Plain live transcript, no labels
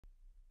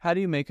How do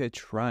you make a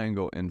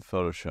triangle in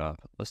Photoshop?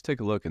 Let's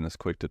take a look in this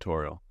quick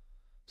tutorial.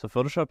 So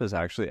Photoshop has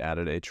actually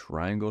added a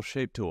triangle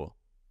shape tool.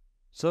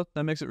 So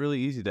that makes it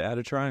really easy to add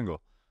a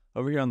triangle.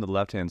 Over here on the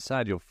left-hand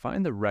side, you'll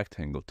find the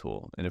rectangle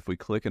tool. And if we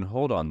click and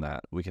hold on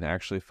that, we can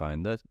actually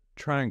find the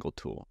triangle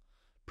tool.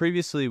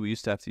 Previously, we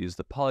used to have to use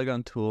the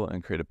polygon tool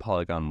and create a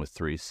polygon with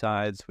 3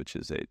 sides, which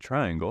is a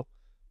triangle.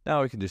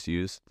 Now we can just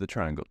use the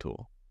triangle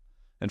tool.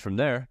 And from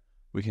there,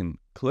 we can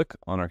click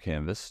on our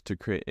canvas to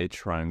create a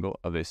triangle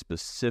of a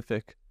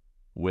specific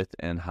width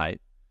and height.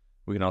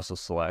 We can also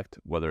select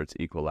whether it's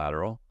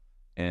equilateral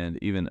and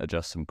even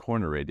adjust some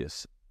corner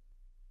radius.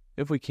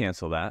 If we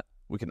cancel that,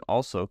 we can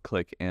also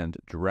click and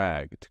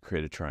drag to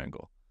create a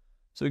triangle.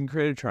 So we can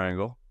create a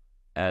triangle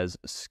as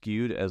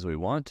skewed as we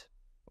want,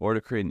 or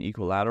to create an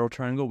equilateral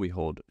triangle, we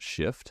hold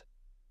Shift,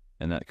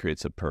 and that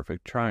creates a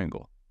perfect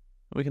triangle.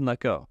 We can let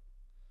go.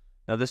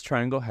 Now this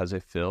triangle has a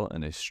fill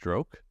and a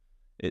stroke.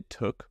 It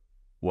took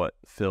what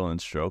fill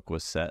and stroke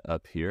was set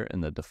up here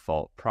in the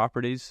default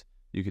properties.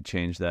 You could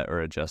change that or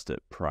adjust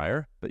it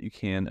prior, but you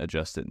can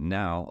adjust it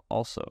now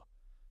also.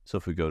 So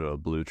if we go to a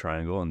blue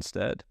triangle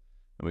instead,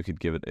 and we could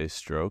give it a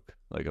stroke,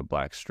 like a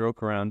black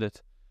stroke around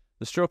it.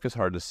 The stroke is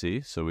hard to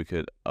see, so we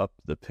could up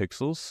the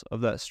pixels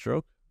of that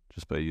stroke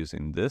just by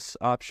using this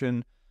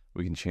option.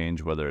 We can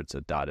change whether it's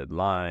a dotted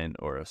line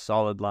or a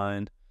solid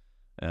line.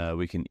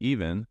 We can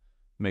even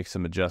make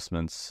some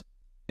adjustments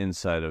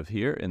inside of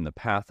here in the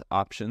path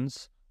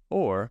options,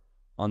 or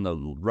on the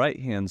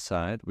right-hand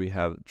side, we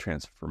have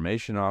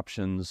transformation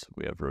options,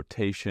 we have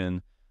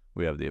rotation,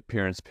 we have the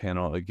appearance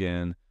panel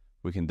again.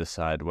 We can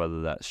decide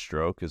whether that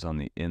stroke is on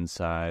the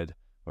inside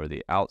or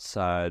the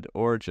outside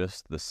or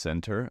just the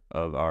center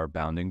of our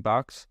bounding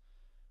box.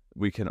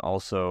 We can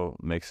also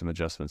make some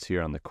adjustments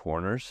here on the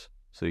corners,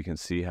 so you can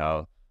see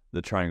how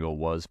the triangle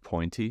was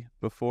pointy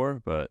before,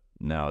 but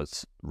now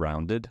it's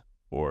rounded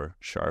or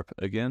sharp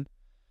again.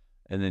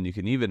 And then you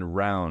can even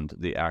round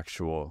the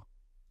actual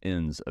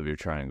ends of your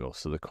triangle,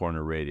 so the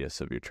corner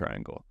radius of your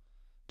triangle,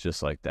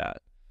 just like that.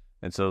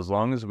 And so as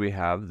long as we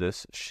have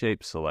this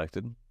shape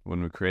selected,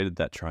 when we created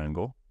that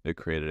triangle, it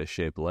created a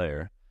shape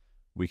layer,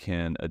 we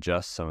can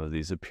adjust some of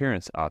these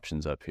appearance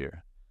options up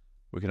here.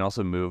 We can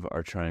also move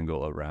our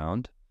triangle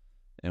around,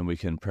 and we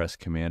can press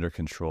Command or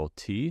Control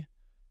T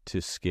to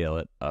scale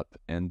it up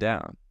and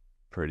down.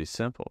 Pretty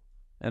simple.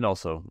 And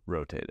also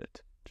rotate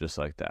it, just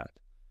like that.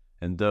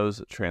 And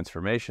those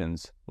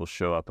transformations will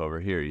show up over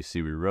here. You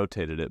see we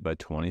rotated it by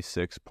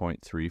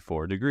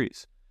 26.34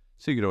 degrees.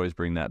 So you could always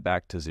bring that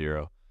back to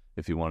 0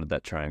 if you wanted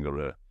that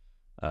triangle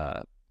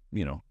to,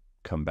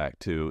 come back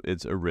to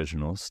its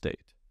original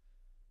state.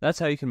 That's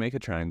how you can make a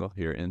triangle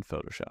here in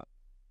Photoshop.